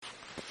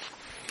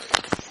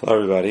Hello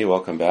everybody,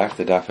 welcome back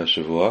to Daf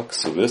HaShavua,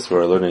 Kesubos.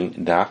 We're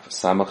learning Daf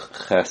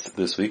Samach Ches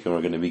this week, and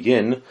we're going to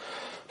begin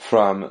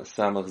from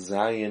Samach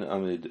Zayin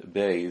Amid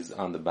Beis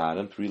on the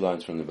bottom, 3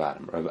 lines from the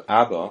bottom. Rav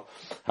Abba,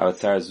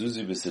 Havatzar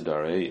Zuzi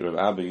B'Sidare, Rav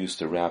Abba used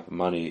to wrap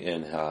money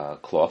in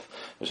cloth,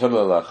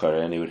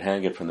 and he would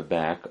hang it from the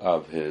back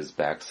of his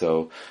back,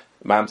 so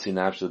Mamsi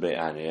Nafshel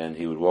Be'ani, and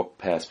he would walk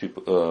past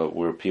people,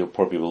 where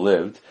poor people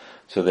lived,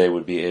 so they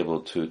would be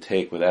able to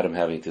take without him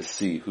having to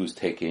see who's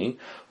taking.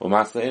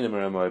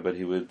 But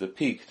he would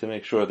peek to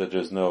make sure that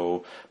there's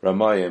no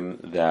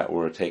Ramayim that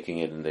were taking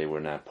it and they were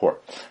not poor.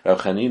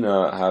 Rav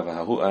Chanina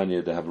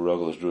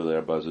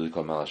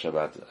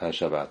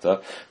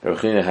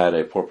had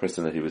a poor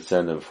person that he would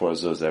send him 4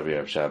 zuz every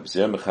Erev Shabbos.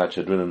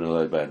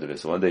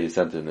 So one day he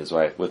sent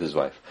it with his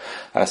wife.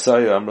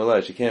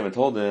 She came and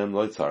told him,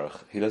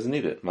 he doesn't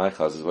need it. My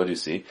chazes, what do you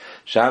see?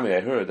 Shami, I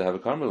heard,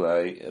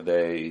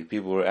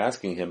 people were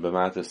asking him,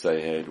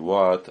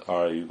 what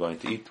are you going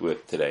to eat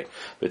with today?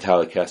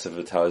 Vitali kesef,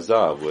 vitali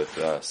zav, with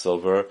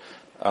silver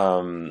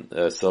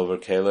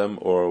kalim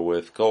or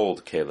with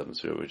gold kalim.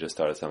 So we just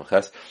started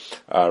Samches.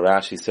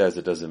 Rashi says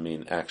it doesn't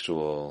mean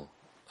actual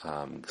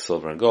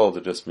silver and gold.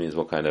 It just means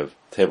what kind of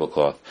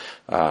tablecloth,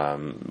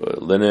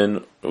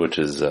 linen, which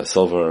is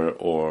silver,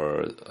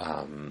 or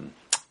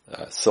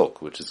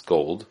silk, which is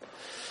gold,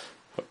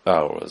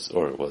 or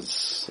it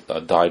was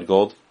dyed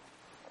gold.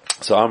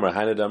 So Amra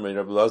Hainad Amri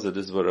Rabbi Lazar,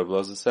 this is what Rabbi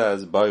Lazar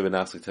says,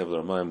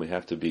 we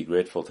have to be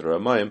grateful to the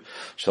Ramayim.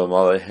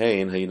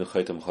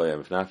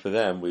 If not for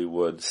them, we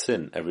would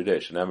sin every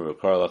day. They'll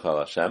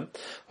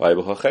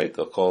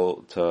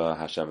call to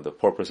Hashem, the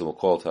poor person will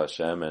call to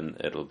Hashem and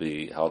it'll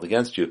be held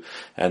against you.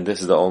 And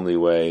this is the only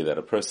way that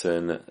a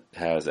person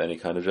has any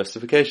kind of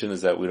justification,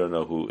 is that we don't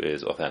know who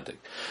is authentic.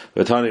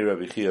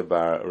 Anybody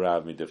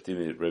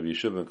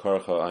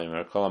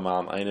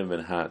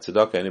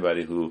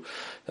who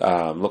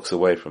looks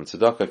away from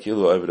tzedakah,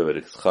 kilu oived of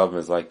it chav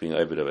is like being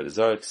oived of it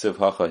zar. Ksiv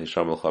hacha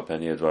hishram l'cha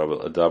peniyad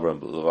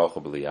adabram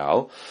l'vacha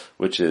b'liyal,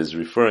 which is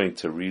referring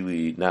to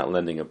really not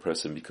lending a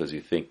person because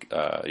you think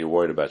you're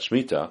worried about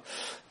shmita.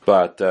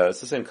 But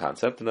it's the same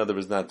concept. In other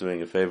words, not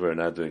doing a favor,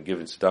 not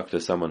giving tzedakah to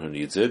someone who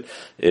needs it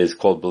is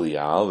called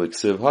b'liyal.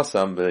 V'ksiv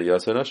hasam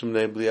b'yaseh nashim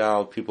b'nei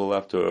b'liyal. People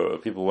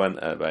went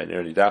by an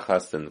erni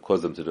dachas and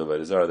caused them to do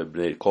a zar.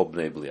 They're called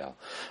b'nei b'liyal.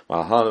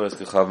 Malhan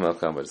v'eskichav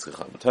melkam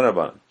v'eskichav.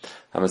 Tanarban.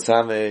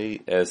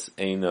 Hamasave as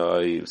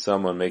Einoi, if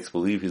someone makes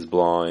believe he's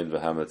blind,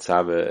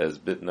 V'hamatzabe as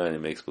Bitna, and he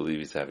makes believe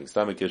he's having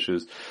stomach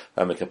issues,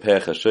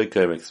 Hamakapech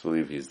HaShoika makes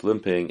believe he's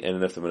limping,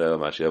 and if he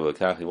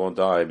won't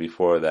die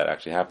before that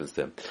actually happens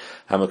to him.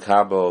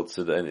 Hamakabel,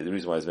 and the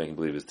reason why he's making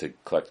believe is to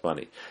collect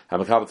money.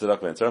 Hamakabel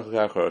Tzedakah and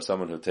Tzarchakach, or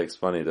someone who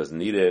takes money and doesn't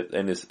need it,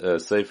 and is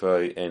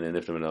Seifa, and in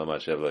Nifta Menel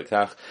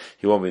Mashiach,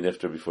 he won't be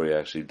Nifta before he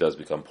actually does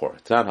become poor.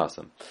 Tan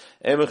Hasam.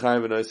 You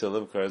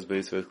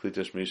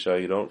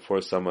don't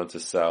force someone to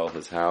sell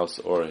his house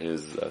or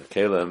his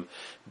kalim.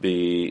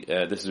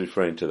 This is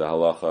referring to the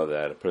halacha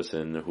that a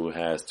person who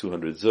has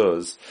 200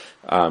 zuz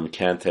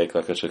can take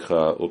like a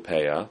shekha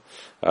upeya,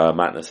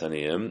 matnas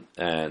aniyim,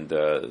 and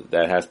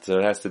there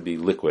has to be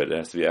liquid. It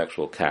has to be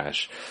actual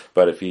cash.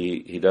 But if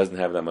he doesn't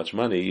have that much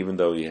money, even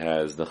though he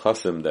has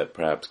nechasim that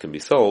perhaps can be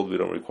sold, we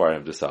don't require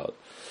him to sell it.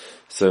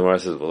 So the Gemara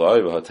says,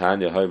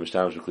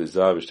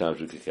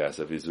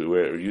 if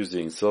we're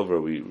using silver,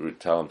 we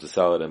tell him to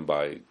sell it and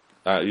buy.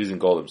 Using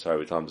gold, we tell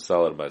him to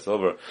sell it and buy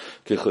silver.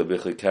 If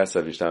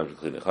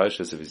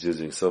he's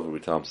using silver, we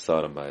tell him to sell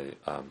it and buy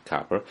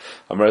copper.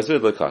 When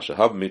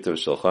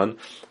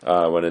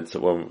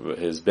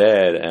his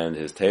bed and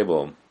his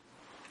table,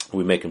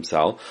 we make him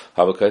sell.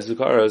 But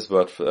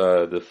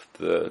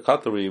the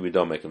cutlery we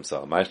don't make him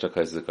sell.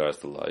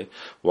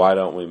 Why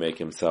don't we make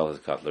him sell his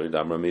cutlery?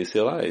 He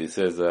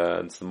says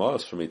it's the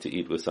most for me to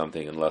eat with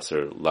something in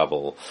lesser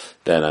level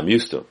than I'm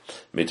used to.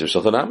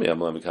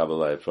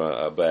 For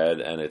a bed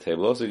and a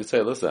table also, you could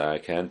say, listen, I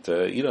can't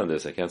eat on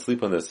this, I can't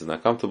sleep on this, it's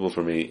not comfortable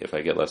for me if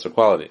I get lesser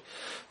quality.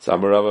 We're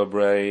talking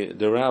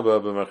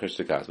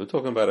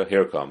about a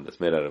hair comb that's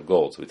made out of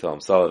gold, so we tell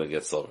him sell it and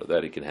get silver,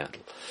 that he can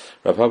handle.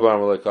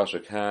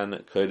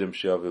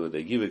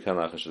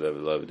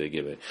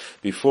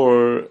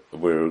 Before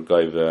we're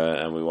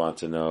gaiva and we want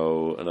to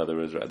know, in other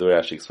words, the way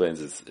Rashi explains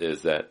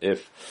is that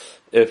if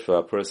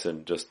a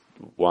person just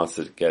wants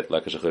to get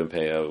like a shechim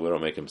peya, we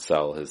don't make him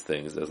sell his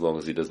things as long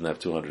as he doesn't have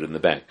 200 in the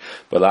bank.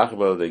 But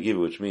lachaba they give,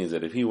 which means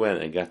that if he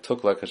went and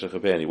took like a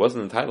shechim peya and he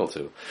wasn't entitled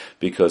to,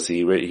 because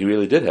he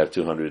really did have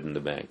 200 in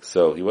the bank,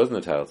 so he wasn't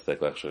entitled to take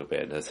like a shechim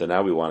peya. So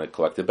now we want to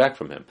collect it back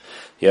from him.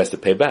 He has to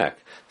pay back.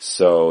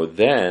 So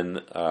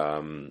then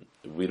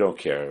we don't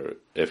care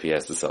if he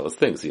has to sell his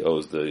things. He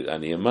owes the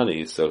aniyim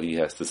money, so he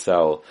has to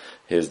sell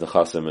his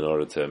nechasim in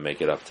order to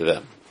make it up to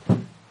them.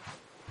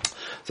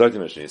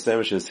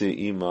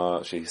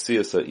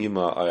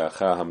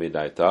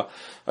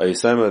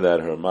 Yisema that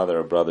her mother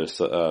or brother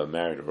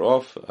married her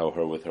off, or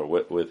her with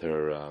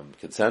her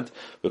consent,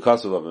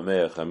 because of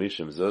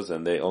chamishim zuz,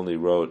 and they only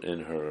wrote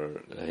in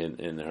her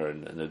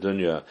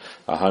nedunya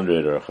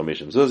 100 or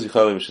chamishim zuz.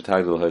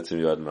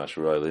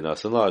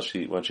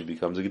 When she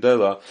becomes a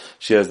gedela,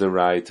 she has the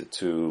right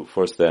to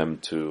force them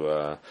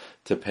to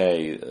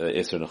pay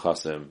Isser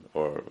Nechasim,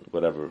 or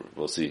whatever,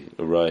 we'll see,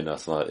 Uroi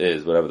Nasla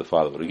is, whatever the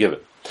father would have given.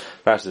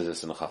 Rashi says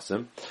Isser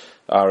Nechasim.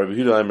 Rabbi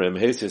Yehuda Aimer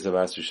Imhesius of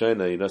Asr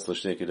Shena, Yinasla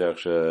Shnei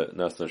Kedach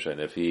Nasla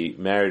Shena. If he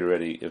married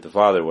already, if the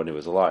father, when he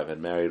was alive, had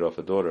married off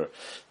a daughter,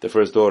 the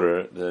first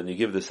daughter, then you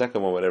give the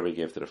second one whatever he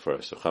gave to the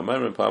first. So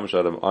Chamaim Pamish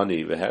Adam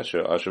Ani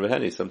Vehesher Asher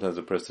Veheni. Sometimes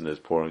a person is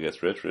poor and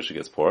gets rich, rich and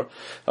gets poor.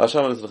 Al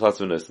Shaman is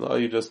Nechasim Nisla.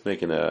 You're just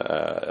making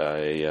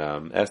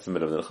a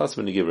estimate of the Nechasim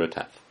and you give her a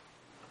tenth.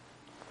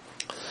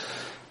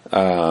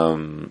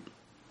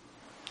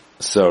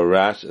 So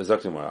Rash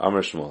Zaktimar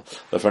Amr Shmuel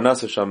the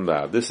Parnasa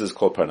Shambab. This is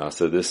called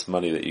Parnasa. This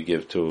money that you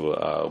give to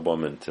a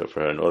woman for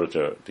her in order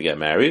to get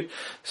married.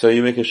 So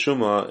you make a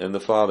shuma in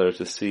the father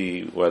to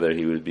see whether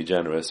he would be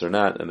generous or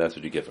not, and that's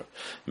what you give her.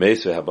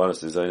 Meisu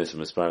Habanas Zainis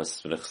and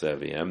Misparnas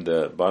V'Nechsevim.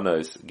 The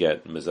banas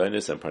get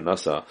Mezainis and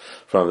Parnasa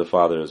from the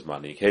father's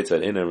money. Kate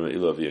said Inam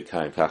Ilav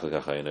Yakaim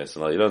Kachakachayinis.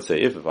 You don't say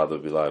if the father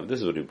would be alive.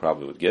 This is what he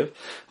probably would give.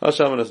 Al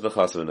Shamanas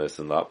Nechasim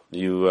and Lap.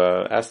 You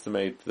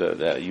estimate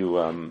that you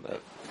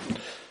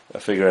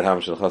figure out how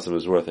much the chasam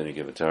is worth and you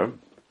give it to her.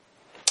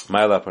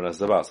 Ma'ala parnas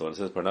zabal. So when it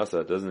says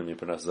parnasa, it doesn't mean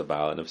parnas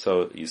zabal. And if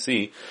so, you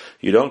see,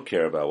 you don't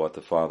care about what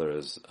the father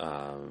is,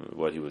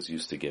 what he was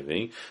used to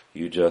giving.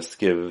 You just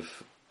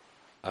give,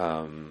 you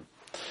don't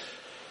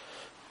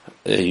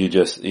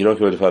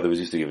care what the father was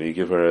used to giving. You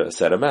give her a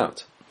set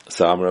amount.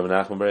 So Amar Rav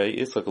Nachman Bar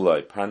Yitzchak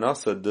Eloi.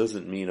 Parnasa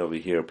doesn't mean over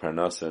here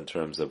Parnasa in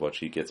terms of what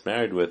she gets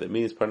married with. It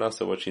means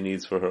Parnasa what she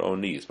needs for her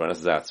own needs.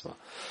 Parnasa Zatzma.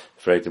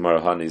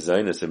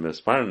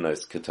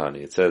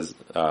 It says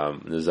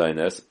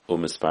Nizainis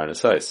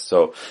u'misparnasais.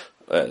 So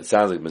it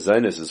sounds like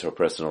Mezainis is her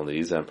personal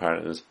needs, and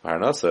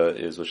Parnasa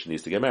is what she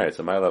needs to get married.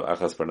 So my love,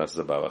 Achas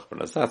Parnasa Zabavach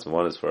Parnasas.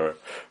 One is for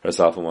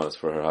herself and one is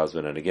for her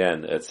husband. And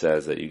again, it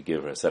says that you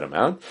give her a set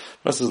amount.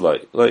 Parnasa is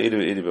like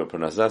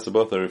Parnasas. So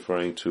both are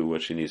referring to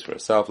what she needs for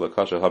herself.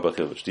 Lakasha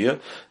Habachil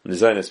V'Shtia.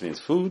 Mezainis means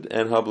food,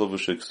 and Habla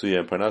V'Shiksuya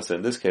and Parnasa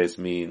in this case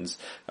means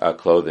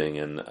clothing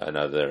and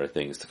other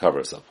things to cover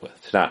herself with.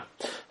 Now,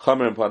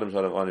 sometimes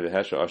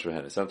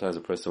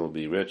a person will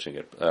be rich and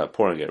get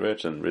poor and get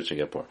rich, and rich and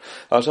get poor.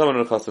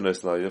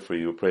 For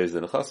you praise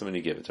the nechasim and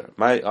you give it to her.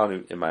 My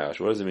ani in my ash.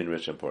 What does it mean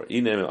rich and poor? If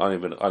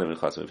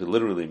it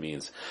literally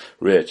means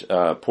rich,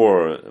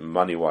 poor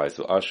money wise,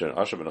 so asher and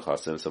asher ben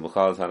nechasim. So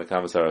Michoel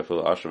Tanakama Sarah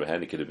Phil Asher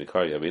beheni could have been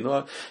Kari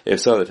Avinah.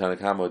 If so, the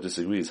Tanakama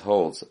disagrees,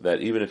 holds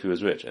that even if he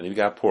was rich and he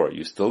got poor,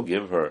 you still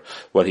give her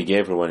what he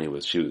gave her when he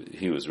was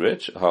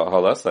rich.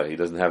 Halasta, he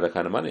doesn't have that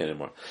kind of money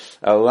anymore.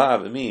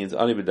 Alav, it means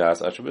ani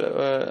b'das asher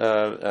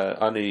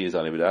ani is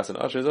ani b'das and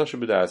asher is asher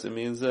b'das. It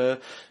means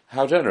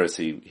how generous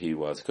he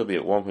was. It could be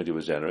at one point he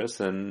was generous,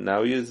 and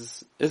now he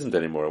isn't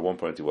anymore. At one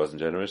point he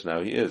wasn't generous,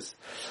 now he is.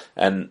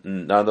 And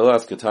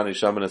nonetheless, Katani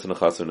Shamanis and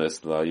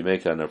Chasunis, you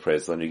make her an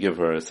appraisal and you give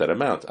her a set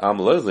amount.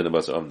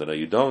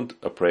 You don't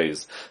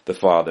appraise the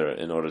father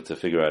in order to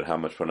figure out how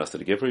much parnasa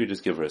to give her, you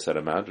just give her a set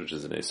amount, which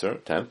is an Aser,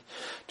 10th,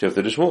 to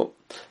the Shmuel.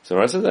 So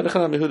Rashi says that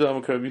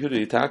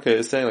Yitaka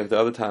is saying like the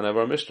other Tana of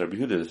our Mishnah,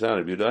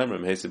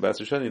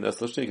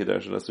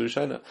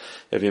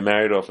 if you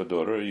married off a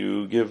daughter,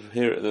 you give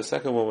her the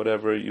second one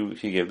whatever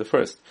he gave the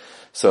first.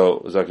 So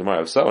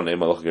Zakimar so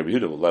name Allah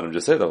Yehuda, will let him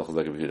just say Allah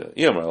Yehuda.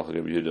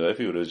 If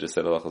he would have just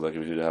said Allah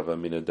Yehuda, have a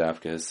mina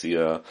dafka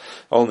hasiya,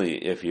 only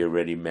if he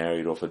already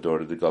married off a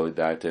daughter to Gali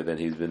Daite, then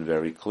he's been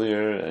very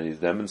clear and he's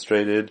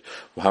demonstrated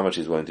how much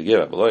he's willing to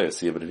give. But if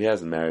he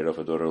hasn't married off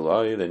a daughter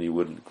Lai, then you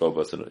wouldn't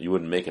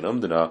make an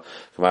umdana.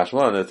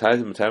 Kamashmalan, the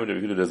time of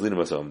Yehuda does lead him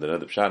as umdana.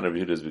 The pshat of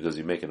Yehuda is because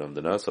you make an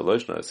umdana. So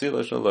Loishna Asiya,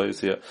 Loishna Lo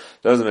Yasiya.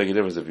 Doesn't make a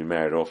difference if you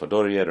married off a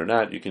daughter yet or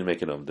not. You can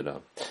make an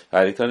umdana.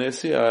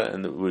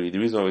 And the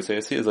reason why we say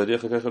Asiya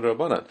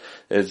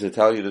is to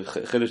tell you the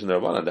chiddush in the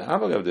Rabbanan. The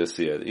Havagav the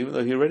Asiya, even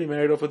though he already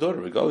married off a daughter,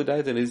 Regali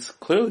died, and he's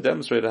clearly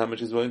demonstrated how much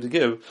he's willing to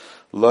give.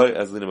 Lo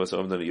as lina mas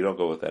umdana, you don't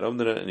go with that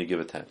umdana, and you give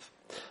a tenth.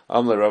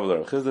 Amla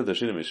Rabbanar Chizda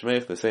Dashina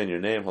Mishmeich. They say in your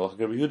name Halach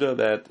Yehuda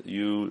that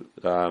you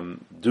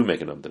do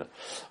make an umdana.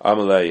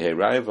 Amalei Hey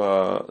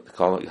Raiva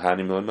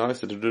Hani Milan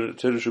Ma'is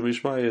Tidushu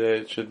Mishmai.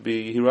 It should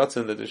be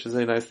Hiratzin that they should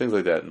say nice things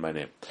like that in my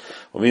name.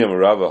 Umiyam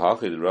Rava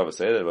Hachi did Rava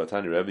say that about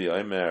Tani Rebbe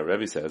Aimer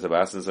Rebbe says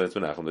about Asin says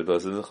Menachem the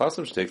Blessed the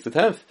Chasam she takes the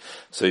tenth.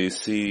 So you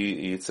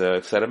see it's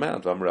a set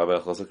amount. Am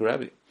Rava Chosek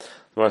Rebbe.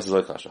 The Gemara says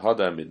like Kasha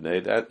Hada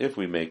Midnei that if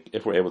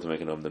we're able to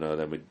make an umdana,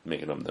 then we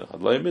make an umdana.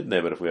 Hadlai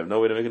Midnei, but if we have no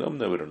way to make an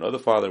umdana, we don't know the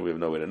father, we have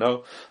no way to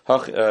know.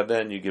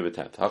 Then you give a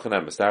tenth. There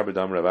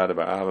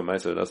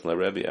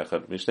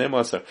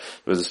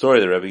was a story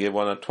that Rebbe gave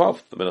one on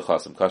 12th.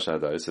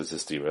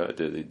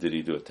 Did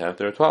he do a tenth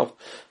or a 12th?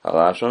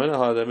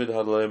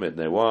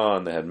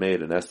 One, they had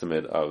made an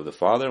estimate of the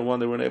father, and one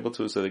they weren't able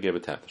to, so they gave a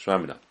tenth.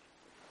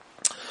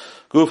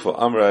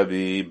 Gufa,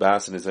 Rabbi,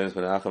 Bas and Nizanis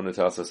Menachem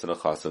Netalsas and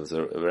Achasim.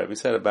 So Rabbi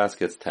said a Bas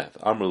gets 10th.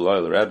 Amr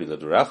Loyal Rabbi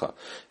Laduracha.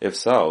 If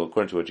so,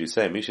 according to what you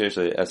say, Misha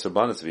Esther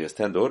Banas, if he has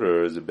 10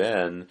 daughters,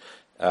 Ben,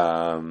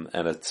 and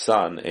a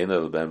son, Ben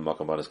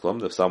Makam Banas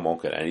Klum, the son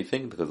won't get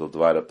anything because they'll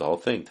divide up the whole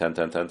thing. 10,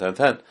 10, 10, 10,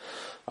 10.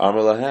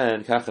 Amr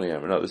Lahan, Kachani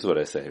Amr. No, this is what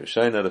I say.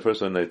 Shaina, the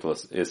first one,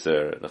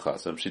 Iser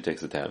Nechasim, she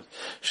takes a 10th.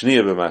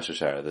 Shniya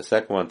B'Mashashara, the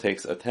second one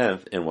takes a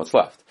 10th in what's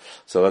left.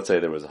 So let's say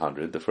there was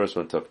 100, the first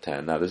one took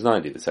 10, now there's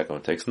 90, the second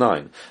one takes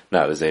 9,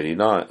 now there's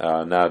 89,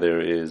 now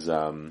there is,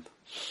 81.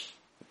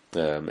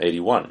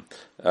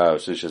 So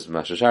it's just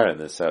Mashashara, and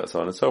this, so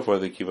on and so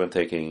forth, they keep on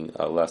taking,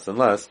 less and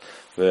less.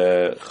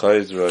 The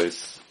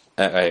Chayzrois,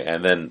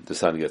 and then the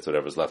son gets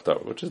whatever's left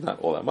over, which is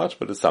not all that much,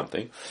 but it's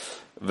something.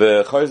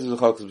 The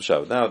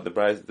now the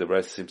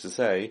Bryce seems to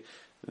say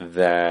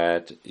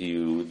that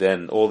you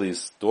then all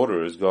these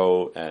daughters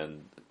go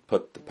and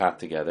put the pat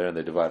together and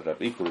they divide it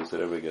up equally so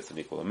that everybody gets an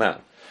equal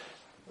amount.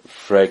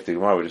 Frag the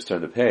Gemara, we just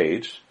turned the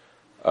page.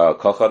 Why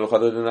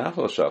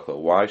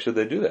should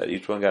they do that?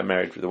 Each one got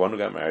married. The one who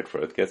got married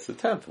first gets the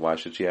 10th. Why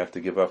should she have to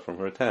give up from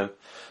her 10th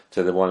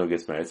to the one who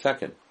gets married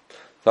second?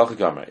 If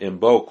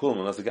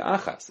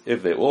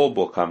they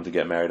all come to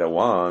get married at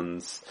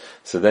once,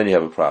 so then you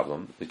have a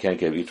problem. You can't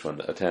give each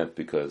one a 10th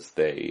because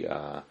they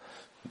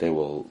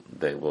will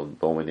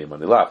only need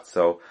money left.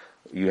 So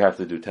you have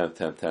to do 10th,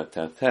 10th, 10th,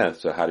 10th,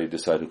 10th. So how do you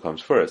decide who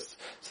comes first?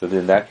 So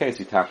in that case,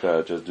 you have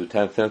to just do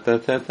 10th, 10th,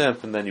 10th, 10th,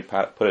 10th, and then you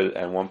put it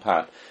in one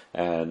pot,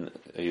 and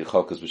you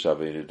chalkas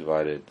b'shavah, and you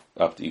divide it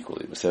up to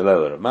equally. They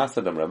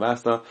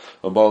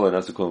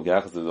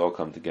all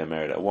come to get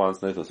married at once.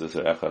 They take one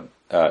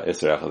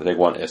isser.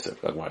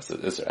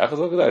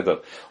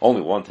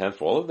 Only 1/10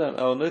 for all of them.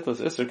 They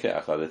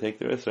take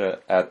their isser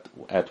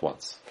at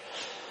once.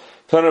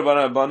 Whether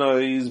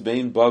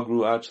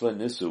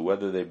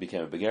they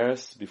became a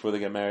begaris before they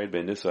get married,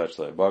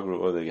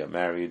 or they get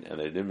married and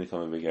they didn't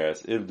become a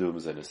begaris,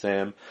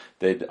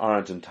 they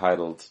aren't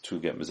entitled to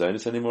get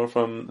mezainis anymore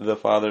from the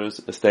father's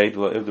estate,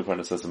 but they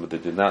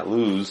did not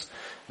lose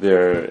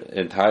their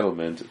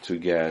entitlement to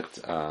get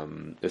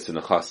isin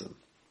achasim.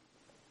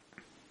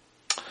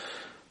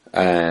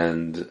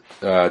 And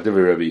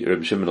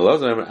Rabbi Shimon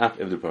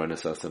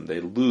Elazar, they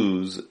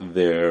lose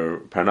their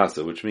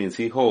parnasa, which means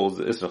he holds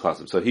the isra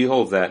chasim. So he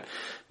holds that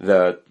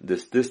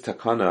this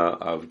takana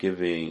of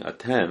giving a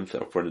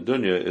 10th for the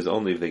dunya is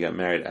only if they get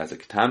married as a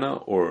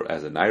ketana or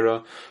as a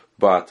naira.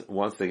 But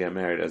once they get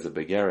married as a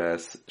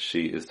begeres,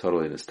 she is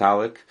totally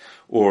nostalgic.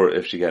 Or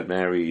if she got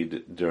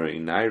married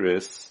during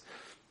nairis,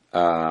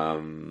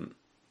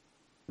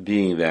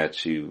 being that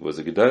she was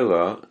a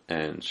gedola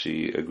and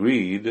she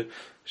agreed,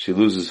 she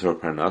loses her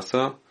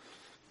parnasa,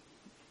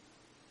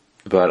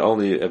 but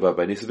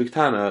by Nisa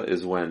Biktana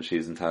is when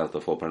she's entitled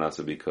to full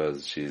parnasa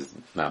because she's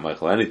not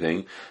Michoel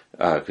anything,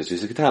 because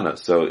she's a ketana.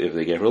 So if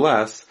they gave her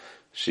less,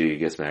 she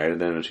gets married,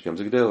 and then when she comes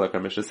to Gedil, like our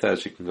Mishnah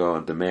says, she can go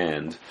and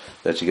demand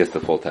that she gets the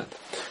full 10th.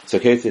 So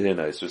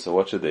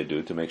what should they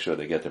do to make sure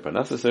they get their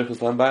parnasa?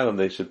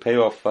 They should pay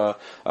off a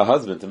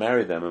husband to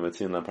marry them, and when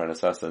they're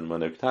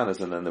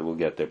ketanas, and then they will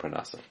get their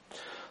parnasa.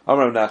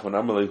 Amar Nachman,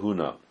 Amar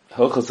Lehuna.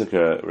 Rabbi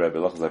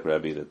Lachzak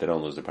Rabbi that they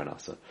don't lose their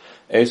parnasa.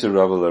 Eser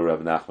Rabbi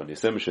Rabbi Nachman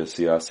Yisem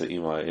Siyasa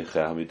Ima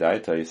Icha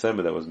Hamidaita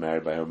Yisem that was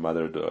married by her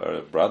mother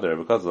or brother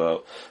because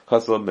of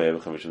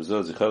Me'ev Chamishim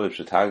Zuz Yichalev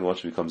Shetag once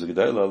she becomes a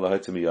Gedela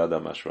Lahaitim Yada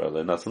Mashra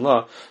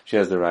Lenasanlah she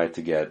has the right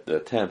to get the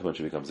 10th when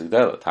she becomes a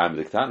Gedela. Time of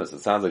the Ketanas. It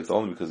sounds like it's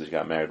only because she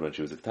got married when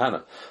she was a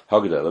Ketana.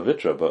 Hagedela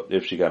Vitra. But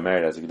if she got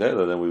married as a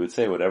Gedela, then we would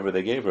say whatever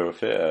they gave her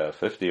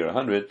 50 or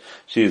 100,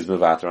 she's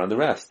mevater on the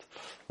rest.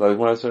 Like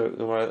when I says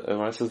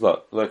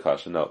no,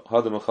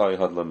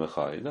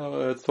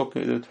 it's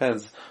talking. It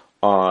depends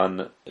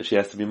on. She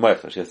has to be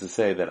Michael. She has to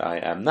say that I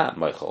am not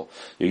Michael.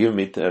 You're giving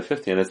me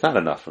 50, and it's not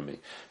enough for me.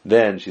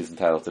 Then she's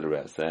entitled to the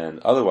rest. And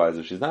otherwise,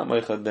 if she's not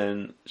Michael,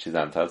 then she's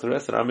not entitled to the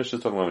rest. And our Mishnah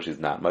is talking about when she's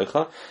not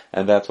Michael,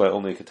 and that's why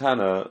only a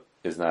Katana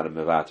is not a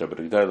mevater, but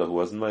a G'dayla who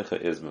wasn't Michael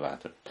is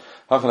mevater.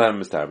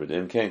 Hachanam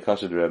mistaberdim kain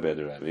kasha de Rabbi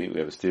de Rabbi. We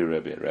have a steer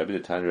Rabbi at Rabbi. The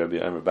tiny Rabbi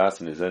Amar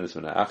Basin is zenis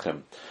when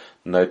achem.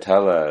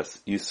 Naitalas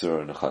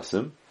Isur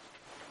Nechasim,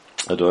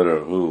 a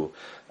daughter who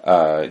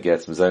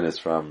gets mezainis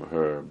from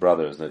her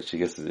brothers, that she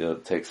takes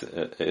Isur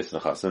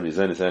Nechasim.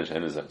 Mezainis and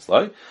she'en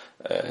like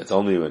it's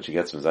only when she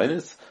gets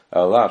mezainis.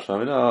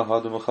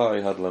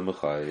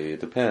 It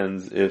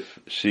depends if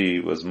she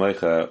was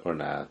meicha or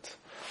not.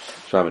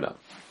 Shramina.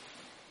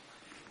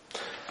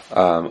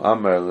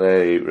 Amar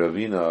le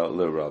Ravina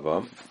le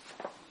Rava.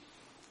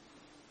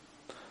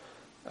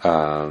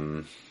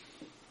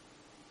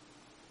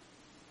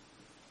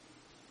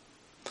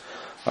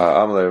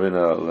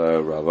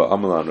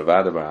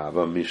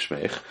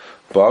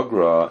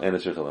 Bagra and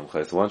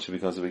once she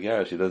becomes a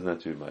begara, she doesn't have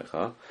to be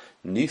meicha.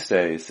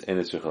 Niseis and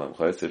if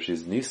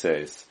she's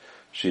niseis,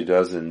 she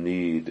doesn't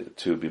need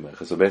to be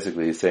meicha. So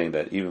basically he's saying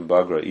that even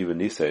Bagra, even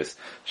Nises,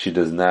 she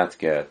doesn't lose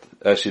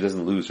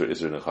her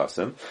Isser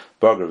Nechasim.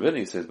 Bagra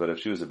Vini says, but if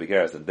she was a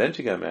Begaris and then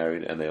she got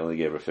married and they only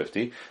gave her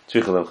 50, she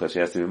has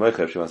to be meicha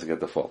if she wants to get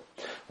the full.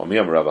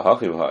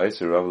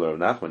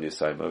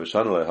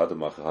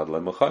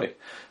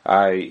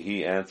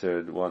 He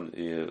answered one,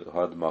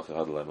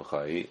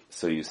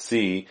 so you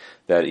see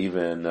that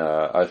even,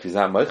 if he's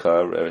not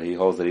meicha, he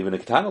holds that even a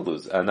Ketana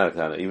loses, not a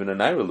Ketana, even a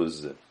Naira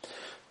loses it.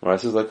 Right,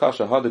 so it's like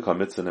kasha had to come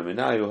mitzvah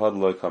minayu had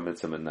loy come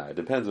mitzvah minayu.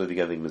 Depends whether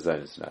you're getting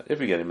mezainis or not. If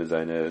you're getting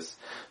mezainis,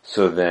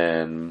 so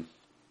then,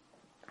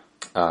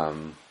 you're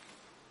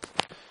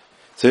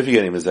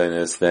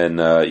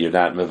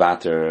not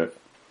mevater.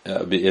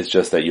 It's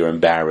just that you're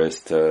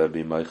embarrassed to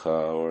be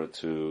meicha or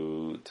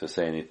to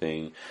say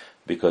anything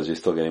because you're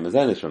still getting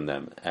mezainis from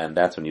them, and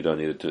that's when you don't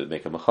need to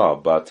make a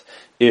mecha. But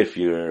if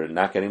you're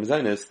not getting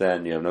mezainis,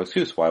 then you have no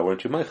excuse. Why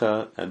weren't you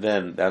meicha? And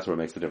then that's where it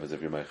makes the difference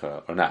if you're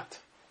meicha or not.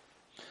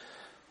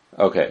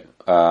 Okay,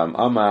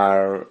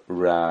 Amar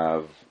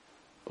Rav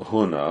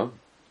Huna,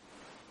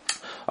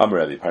 Amar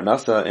Rebbe,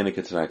 Parnasa in a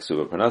Ketanai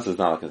Ksuba. Parnasa is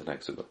not like a Ketanai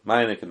Ksuba.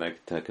 My in a Ketanai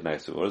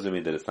Ksuba. What does it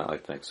mean that it's not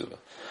like Ketanai Ksuba?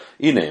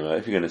 Inema,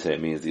 if you're going to say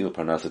it means Il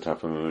Parnasa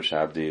Tarfim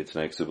Mishabdi,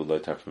 Ketanai Ksuba Lo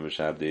Tarfim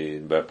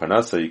Mishabdi. But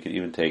Parnasa, you can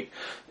even take,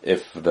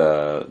 if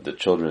the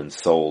children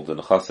sold in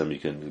a Chasim, you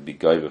can be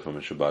Gaiva from a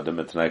Shubadim,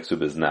 and Ketanai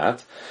Ksuba is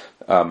not.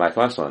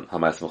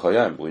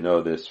 We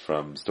know this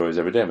from stories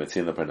every day.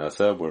 Mitzin the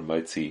Parnasa, where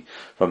might see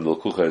from the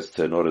Lukuchas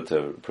in order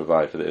to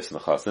provide for the Isna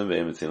Chasim,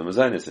 Mitzin the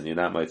Mazainis, and you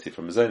not might see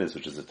from Mazainis,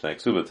 which is a Ketanai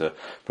Ksuba, to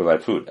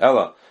provide food.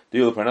 Ella,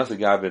 Diul Parnasa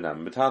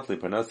Gabinam, Metatli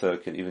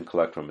Parnasa can even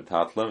collect from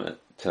Metatlim,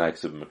 Tanai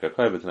Ksuba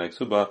Mekakai, but Tanai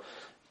Ksuba,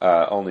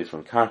 only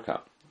from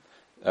Karka.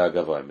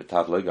 Gavoy,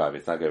 Metatli Gavi,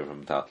 it's not Gavi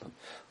from Metatlim.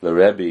 The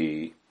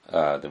Rebbe,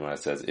 the Gemara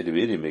says, Idi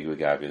Migvi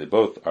Gavi, they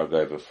both are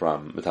Gavi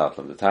from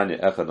Metatlim. The Tanya,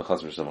 Echad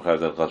Nechas Rishon Mechayv,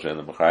 Zed Chas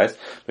Re'en Mechayis,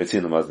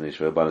 Metzin the Mazan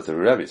Isha, Abundance of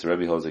Rebbe. So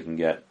Rebbe holds they can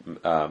get,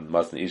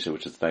 Mazan Isha,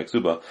 which is Tanai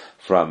Ksuba,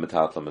 from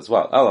Metatlim as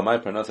well. Ela, my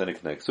Parnasa and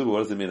Tanai Ksuba, what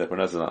does it mean that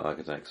Parnasa is not like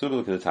a Tanai Ksuba?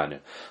 Look at the Tanya.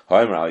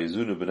 However, Al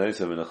Yizunu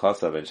B'Neisa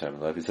V'Nechasa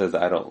V'En If he says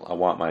that I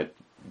want my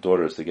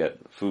daughters to get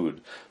food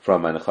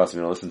from my nechasim,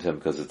 you don't listen to him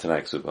because it's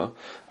Tanai Ksuba.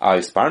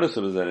 I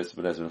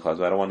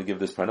don't want to give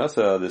this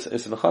parnasa, this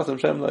is nechasim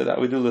shem like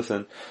that. We do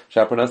listen.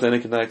 Shah parnasa and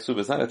Tanai Ksuba.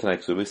 It's not a Tanai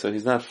Ksuba, so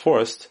he's not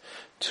forced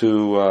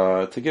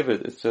to give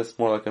it. It's just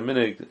more like a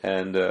minig,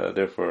 and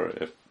therefore,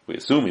 if we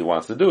assume he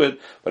wants to do it,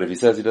 but if he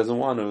says he doesn't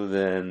want to,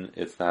 then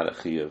it's not a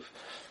chiyuv.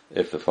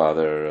 If the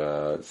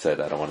father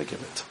said, "I don't want to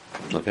give it."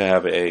 Okay,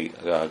 have a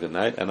good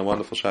night and a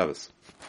wonderful Shabbos.